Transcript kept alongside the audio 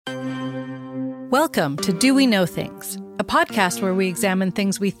Welcome to Do We Know Things, a podcast where we examine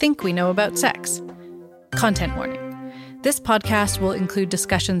things we think we know about sex. Content warning. This podcast will include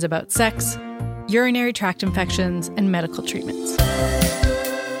discussions about sex, urinary tract infections, and medical treatments.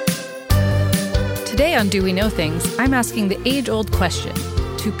 Today on Do We Know Things, I'm asking the age-old question,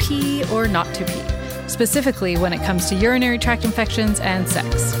 to pee or not to pee, specifically when it comes to urinary tract infections and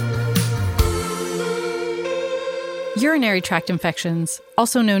sex. Urinary tract infections,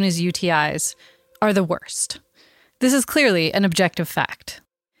 also known as UTIs, are the worst. This is clearly an objective fact.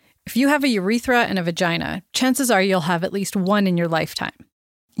 If you have a urethra and a vagina, chances are you'll have at least one in your lifetime.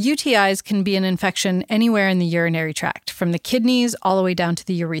 UTIs can be an infection anywhere in the urinary tract, from the kidneys all the way down to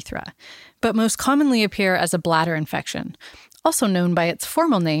the urethra, but most commonly appear as a bladder infection, also known by its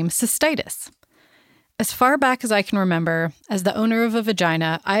formal name, cystitis. As far back as I can remember, as the owner of a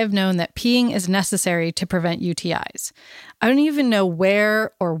vagina, I have known that peeing is necessary to prevent UTIs. I don't even know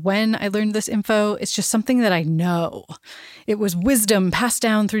where or when I learned this info. It's just something that I know. It was wisdom passed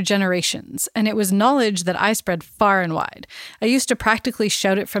down through generations, and it was knowledge that I spread far and wide. I used to practically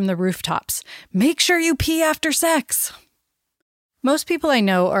shout it from the rooftops, "Make sure you pee after sex!" Most people I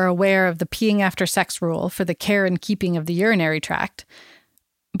know are aware of the peeing after sex rule for the care and keeping of the urinary tract.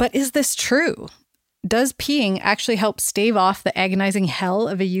 But is this true? Does peeing actually help stave off the agonizing hell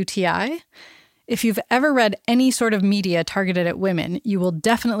of a UTI? If you've ever read any sort of media targeted at women, you will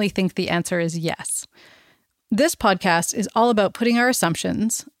definitely think the answer is yes. This podcast is all about putting our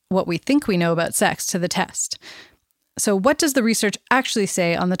assumptions, what we think we know about sex, to the test. So what does the research actually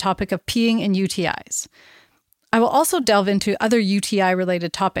say on the topic of peeing and UTIs? I will also delve into other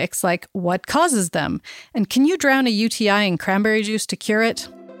UTI-related topics like what causes them, and can you drown a UTI in cranberry juice to cure it?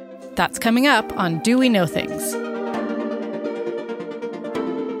 That's coming up on Do We Know Things?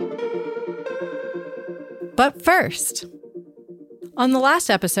 But first, on the last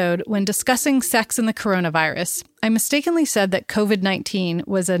episode, when discussing sex and the coronavirus, I mistakenly said that COVID-19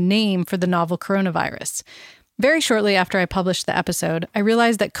 was a name for the novel coronavirus. Very shortly after I published the episode, I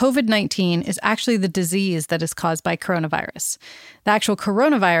realized that COVID-19 is actually the disease that is caused by coronavirus. The actual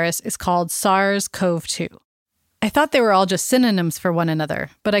coronavirus is called SARS-CoV-2. I thought they were all just synonyms for one another,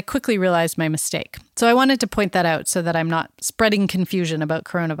 but I quickly realized my mistake. So I wanted to point that out so that I'm not spreading confusion about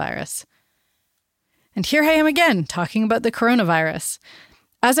coronavirus. And here I am again, talking about the coronavirus.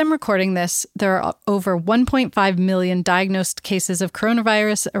 As I'm recording this, there are over 1.5 million diagnosed cases of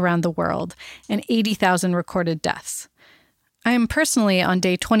coronavirus around the world and 80,000 recorded deaths. I am personally on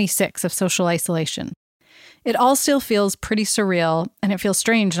day 26 of social isolation. It all still feels pretty surreal, and it feels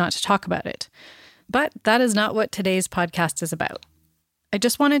strange not to talk about it. But that is not what today's podcast is about. I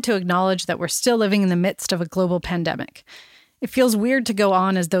just wanted to acknowledge that we're still living in the midst of a global pandemic. It feels weird to go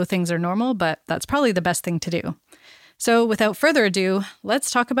on as though things are normal, but that's probably the best thing to do. So without further ado,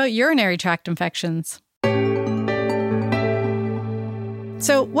 let's talk about urinary tract infections.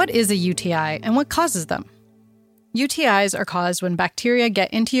 So what is a UTI and what causes them? UTIs are caused when bacteria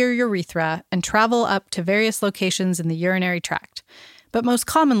get into your urethra and travel up to various locations in the urinary tract, but most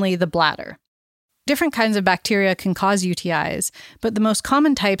commonly the bladder. Different kinds of bacteria can cause UTIs, but the most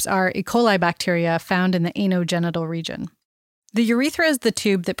common types are E. coli bacteria found in the anogenital region. The urethra is the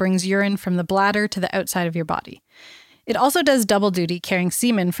tube that brings urine from the bladder to the outside of your body. It also does double duty carrying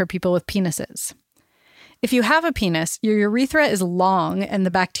semen for people with penises. If you have a penis, your urethra is long and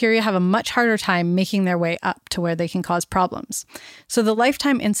the bacteria have a much harder time making their way up to where they can cause problems. So the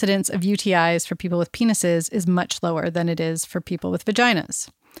lifetime incidence of UTIs for people with penises is much lower than it is for people with vaginas.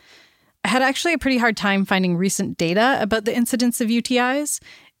 I had actually a pretty hard time finding recent data about the incidence of UTIs.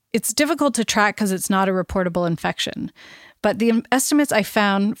 It's difficult to track because it's not a reportable infection. But the estimates I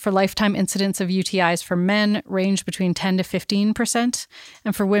found for lifetime incidence of UTIs for men range between 10 to 15%,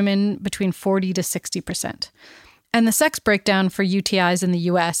 and for women between 40 to 60%. And the sex breakdown for UTIs in the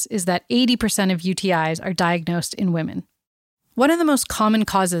US is that 80% of UTIs are diagnosed in women. One of the most common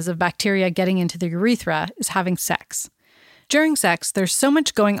causes of bacteria getting into the urethra is having sex. During sex, there's so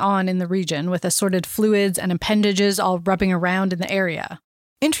much going on in the region with assorted fluids and appendages all rubbing around in the area.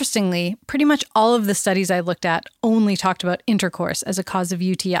 Interestingly, pretty much all of the studies I looked at only talked about intercourse as a cause of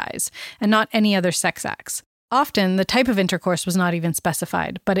UTIs, and not any other sex acts. Often, the type of intercourse was not even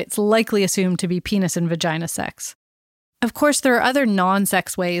specified, but it's likely assumed to be penis and vagina sex. Of course, there are other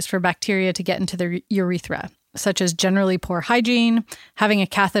non-sex ways for bacteria to get into the urethra, such as generally poor hygiene, having a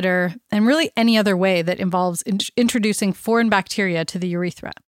catheter, and really any other way that involves introducing foreign bacteria to the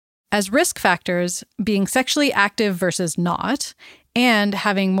urethra. As risk factors, being sexually active versus not, and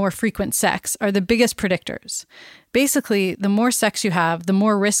having more frequent sex are the biggest predictors. Basically, the more sex you have, the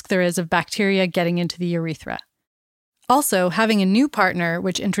more risk there is of bacteria getting into the urethra. Also, having a new partner,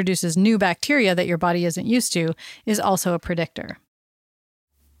 which introduces new bacteria that your body isn't used to, is also a predictor.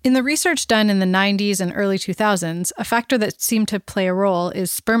 In the research done in the 90s and early 2000s, a factor that seemed to play a role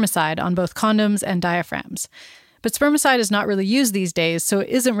is spermicide on both condoms and diaphragms. But spermicide is not really used these days, so it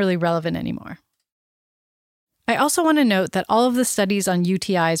isn't really relevant anymore. I also want to note that all of the studies on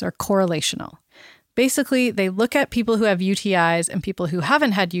UTIs are correlational. Basically, they look at people who have UTIs and people who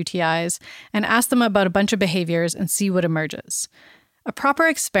haven't had UTIs and ask them about a bunch of behaviors and see what emerges. A proper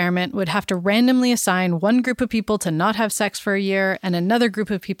experiment would have to randomly assign one group of people to not have sex for a year and another group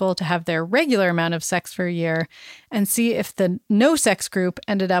of people to have their regular amount of sex for a year and see if the no sex group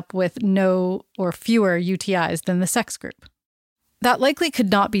ended up with no or fewer UTIs than the sex group. That likely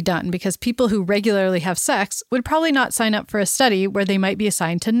could not be done because people who regularly have sex would probably not sign up for a study where they might be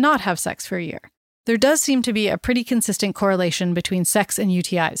assigned to not have sex for a year. There does seem to be a pretty consistent correlation between sex and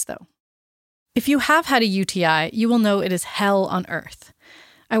UTIs, though. If you have had a UTI, you will know it is hell on earth.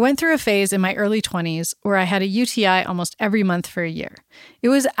 I went through a phase in my early 20s where I had a UTI almost every month for a year. It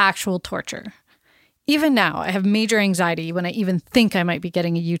was actual torture. Even now, I have major anxiety when I even think I might be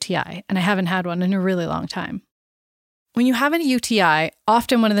getting a UTI, and I haven't had one in a really long time. When you have a UTI,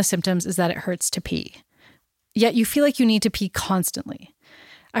 often one of the symptoms is that it hurts to pee. Yet you feel like you need to pee constantly.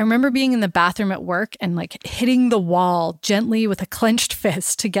 I remember being in the bathroom at work and hitting the wall gently with a clenched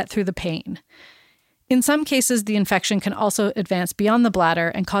fist to get through the pain. In some cases, the infection can also advance beyond the bladder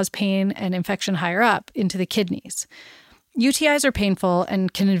and cause pain and infection higher up into the kidneys. UTIs are painful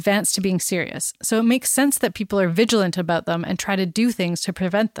and can advance to being serious, so it makes sense that people are vigilant about them and try to do things to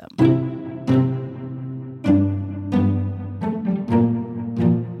prevent them.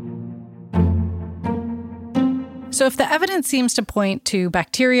 So if the evidence seems to point to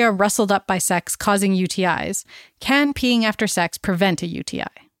bacteria rustled up by sex causing UTIs, can peeing after sex prevent a UTI?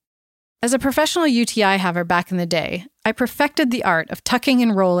 As a professional UTI haver back in the day, I perfected the art of tucking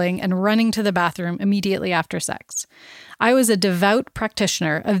and rolling and running to the bathroom immediately after sex. I was a devout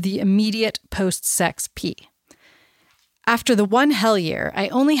practitioner of the immediate post-sex pee. After the one hell year, I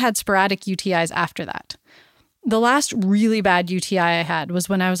only had sporadic UTIs after that. The last really bad UTI I had was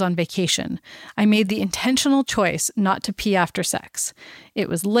when I was on vacation. I made the intentional choice not to pee after sex. It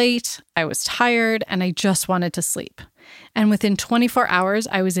was late, I was tired, and I just wanted to sleep. And within 24 hours,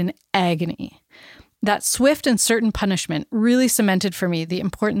 I was in agony. That swift and certain punishment really cemented for me the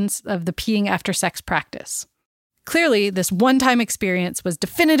importance of the peeing after sex practice. Clearly, this one-time experience was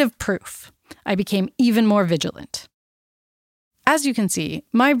definitive proof. I became even more vigilant. As you can see,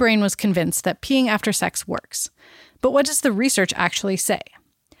 my brain was convinced that peeing after sex works. But what does the research actually say?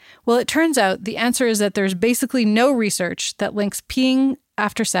 Well, it turns out the answer is that there's basically no research that links peeing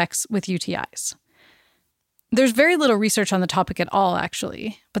after sex with UTIs. There's very little research on the topic at all,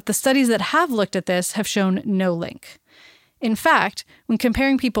 actually, but the studies that have looked at this have shown no link. In fact, when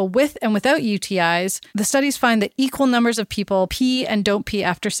comparing people with and without UTIs, the studies find that equal numbers of people pee and don't pee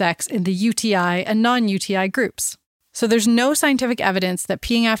after sex in the UTI and non-UTI groups. So there's no scientific evidence that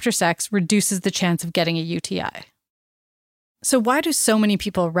peeing after sex reduces the chance of getting a UTI. So why do so many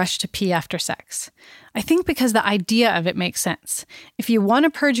people rush to pee after sex? I think because the idea of it makes sense. If you want to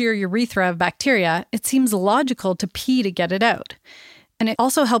purge your urethra of bacteria, it seems logical to pee to get it out. And it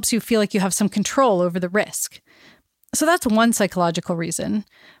also helps you feel like you have some control over the risk. So that's one psychological reason.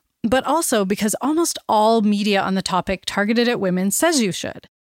 But also because almost all media on the topic targeted at women says you should.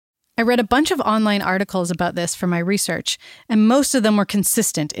 I read a bunch of online articles about this for my research, and most of them were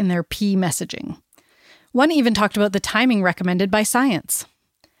consistent in their pee messaging. One even talked about the timing recommended by science.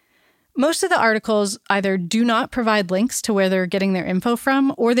 Most of the articles either do not provide links to where they're getting their info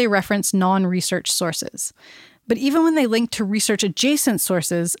from, or they reference non-research sources. But even when they link to research-adjacent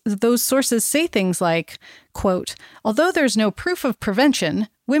sources, those sources say things like, quote, "Although there's no proof of prevention,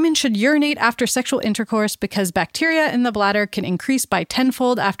 women should urinate after sexual intercourse because bacteria in the bladder can increase by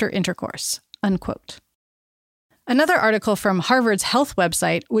 10-fold after intercourse," unquote. Another article from Harvard's health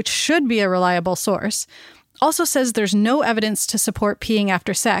website, which should be a reliable source, also says there's no evidence to support peeing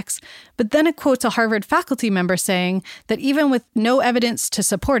after sex, but then it quotes a Harvard faculty member saying that even with no evidence to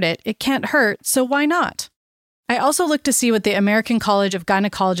support it, it can't hurt, so why not? I also looked to see what the American College of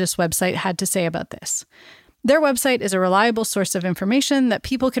Gynecologists website had to say about this. Their website is a reliable source of information that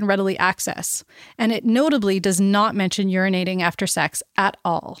people can readily access, and it notably does not mention urinating after sex at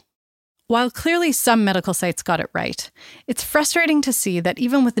all. While clearly some medical sites got it right, it's frustrating to see that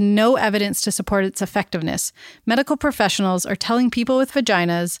even with no evidence to support its effectiveness, medical professionals are telling people with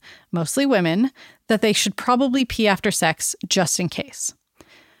vaginas, mostly women, that they should probably pee after sex just in case.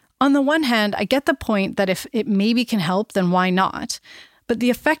 On the one hand, I get the point that if it maybe can help, then why not? But the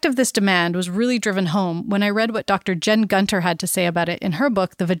effect of this demand was really driven home when I read what Dr. Jen Gunter had to say about it in her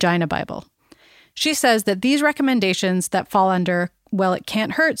book, The Vagina Bible. She says that these recommendations that fall under, well, it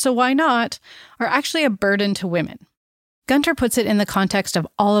can't hurt, so why not, are actually a burden to women. Gunter puts it in the context of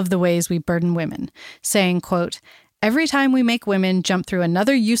all of the ways we burden women, saying, quote, "Every time we make women jump through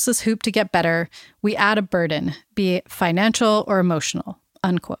another useless hoop to get better, we add a burden, be it financial or emotional,"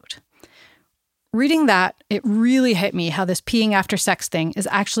 unquote. Reading that, it really hit me how this peeing after sex thing is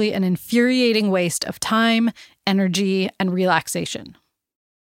actually an infuriating waste of time, energy, and relaxation.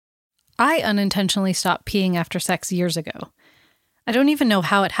 I unintentionally stopped peeing after sex years ago. I don't even know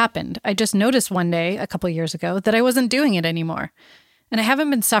how it happened. I just noticed one day, a couple years ago, that I wasn't doing it anymore. And I haven't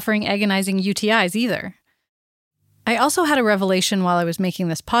been suffering agonizing UTIs either. I also had a revelation while I was making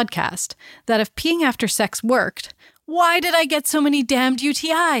this podcast that if peeing after sex worked, why did I get so many damned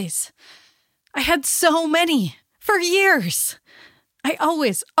UTIs? I had so many, for years. I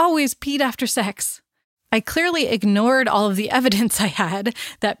always peed after sex. I clearly ignored all of the evidence I had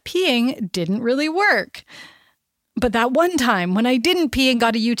that peeing didn't really work. But that one time when I didn't pee and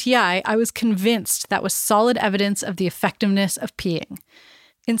got a UTI, I was convinced that was solid evidence of the effectiveness of peeing.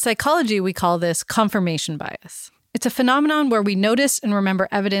 In psychology, we call this confirmation bias. It's a phenomenon where we notice and remember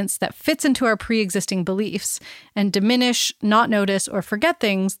evidence that fits into our pre-existing beliefs and diminish, not notice, or forget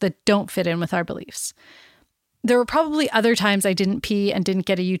things that don't fit in with our beliefs. There were probably other times I didn't pee and didn't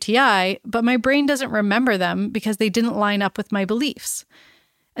get a UTI, but my brain doesn't remember them because they didn't line up with my beliefs.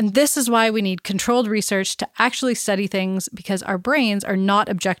 And this is why we need controlled research to actually study things, because our brains are not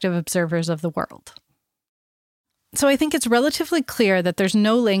objective observers of the world. So I think it's relatively clear that there's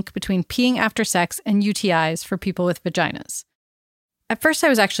no link between peeing after sex and UTIs for people with vaginas. At first, I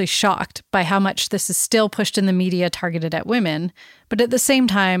was actually shocked by how much this is still pushed in the media targeted at women, but at the same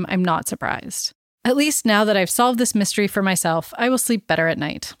time, I'm not surprised. At least now that I've solved this mystery for myself, I will sleep better at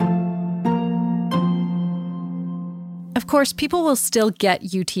night. Of course, people will still get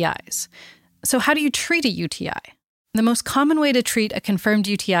UTIs. So how do you treat a UTI? The most common way to treat a confirmed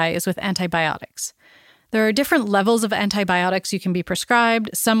UTI is with antibiotics. There are different levels of antibiotics you can be prescribed,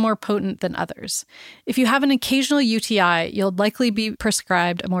 some more potent than others. If you have an occasional UTI, you'll likely be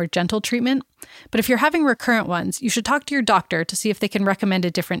prescribed a more gentle treatment. But if you're having recurrent ones, you should talk to your doctor to see if they can recommend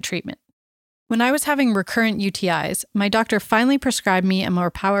a different treatment. When I was having recurrent UTIs, my doctor finally prescribed me a more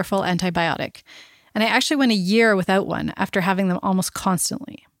powerful antibiotic, and I actually went a year without one after having them almost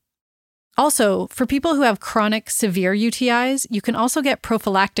constantly. Also, for people who have chronic, severe UTIs, you can also get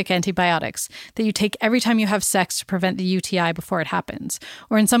prophylactic antibiotics that you take every time you have sex to prevent the UTI before it happens,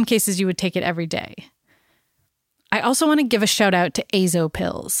 or in some cases you would take it every day. I also want to give a shout out to Azo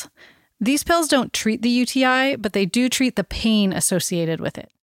pills. These pills don't treat the UTI, but they do treat the pain associated with it.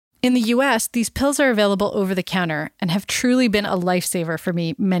 In the US, these pills are available over the counter and have truly been a lifesaver for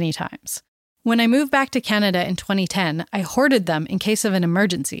me many times. When I moved back to Canada in 2010, I hoarded them in case of an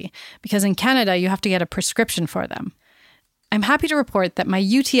emergency, because in Canada you have to get a prescription for them. I'm happy to report that my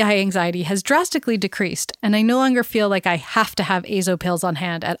UTI anxiety has drastically decreased, and I no longer feel like I have to have Azo pills on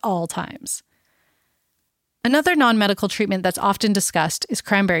hand at all times. Another non-medical treatment that's often discussed is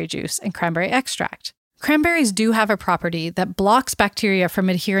cranberry juice and cranberry extract. Cranberries do have a property that blocks bacteria from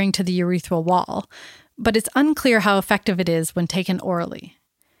adhering to the urethral wall, but it's unclear how effective it is when taken orally.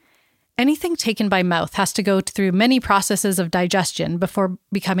 Anything taken by mouth has to go through many processes of digestion before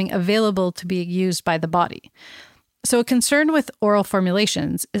becoming available to be used by the body. So a concern with oral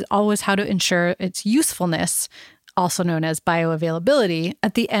formulations is always how to ensure its usefulness, also known as bioavailability,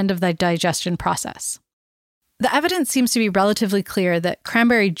 at the end of the digestion process. The evidence seems to be relatively clear that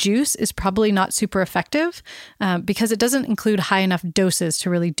cranberry juice is probably not super effective because it doesn't include high enough doses to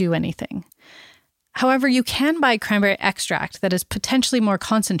really do anything. However, you can buy cranberry extract that is potentially more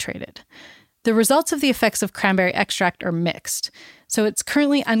concentrated. The results of the effects of cranberry extract are mixed, so it's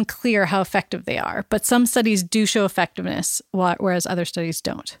currently unclear how effective they are, but some studies do show effectiveness, whereas other studies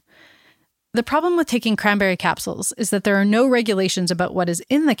don't. The problem with taking cranberry capsules is that there are no regulations about what is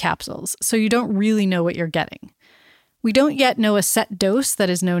in the capsules, so you don't really know what you're getting. We don't yet know a set dose that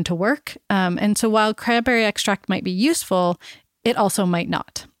is known to work, and so while cranberry extract might be useful, it also might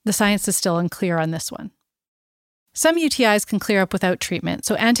not. The science is still unclear on this one. Some UTIs can clear up without treatment,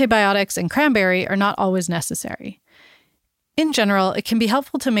 so antibiotics and cranberry are not always necessary. In general, it can be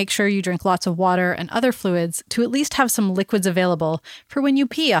helpful to make sure you drink lots of water and other fluids to at least have some liquids available for when you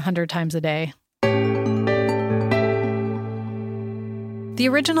pee 100 times a day. The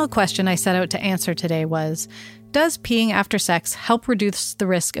original question I set out to answer today was, does peeing after sex help reduce the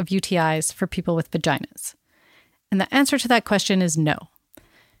risk of UTIs for people with vaginas? And the answer to that question is no.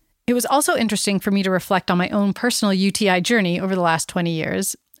 It was also interesting for me to reflect on my own personal UTI journey over the last 20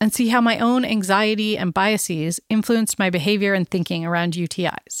 years and see how my own anxiety and biases influenced my behavior and thinking around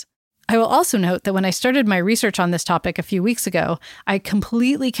UTIs. I will also note that when I started my research on this topic a few weeks ago, I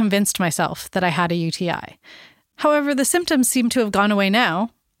completely convinced myself that I had a UTI. However, the symptoms seem to have gone away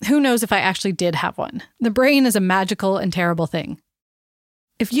now. Who knows if I actually did have one? The brain is a magical and terrible thing.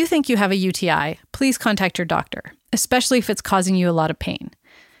 If you think you have a UTI, please contact your doctor, especially if it's causing you a lot of pain.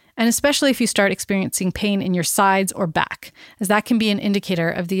 And especially if you start experiencing pain in your sides or back, as that can be an indicator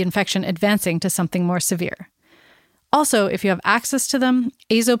of the infection advancing to something more severe. Also, if you have access to them,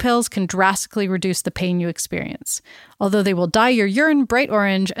 azo pills can drastically reduce the pain you experience, although they will dye your urine bright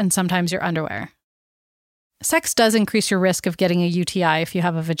orange and sometimes your underwear. Sex does increase your risk of getting a UTI if you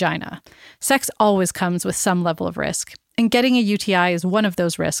have a vagina. Sex always comes with some level of risk, and getting a UTI is one of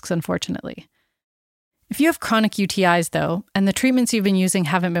those risks, unfortunately. If you have chronic UTIs, though, and the treatments you've been using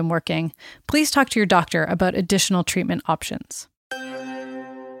haven't been working, please talk to your doctor about additional treatment options.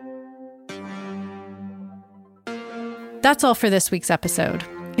 That's all for this week's episode.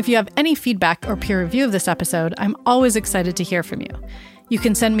 If you have any feedback or peer review of this episode, I'm always excited to hear from you. You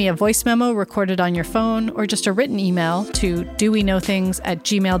can send me a voice memo recorded on your phone or just a written email to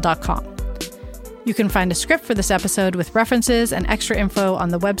doweknowthings@gmail.com. You can find a script for this episode with references and extra info on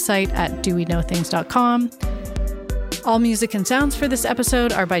the website at doweknowthings.com. All music and sounds for this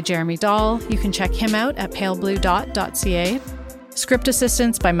episode are by Jeremy Dahl. You can check him out at palebluedot.ca. Script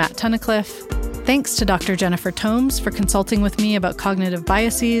assistance by Matt Tunnicliffe. Thanks to Dr. Jennifer Tomes for consulting with me about cognitive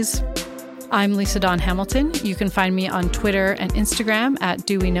biases. I'm Lisa Dawn Hamilton. You can find me on Twitter and Instagram at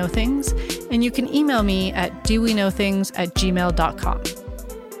doweknowthings, and you can email me at doweknowthings@gmail.com.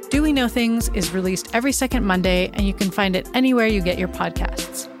 Do We Know Things is released every second Monday, and you can find it anywhere you get your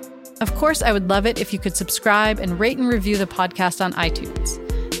podcasts. Of course, I would love it if you could subscribe and rate and review the podcast on iTunes.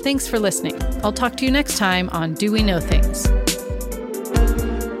 Thanks for listening. I'll talk to you next time on Do We Know Things?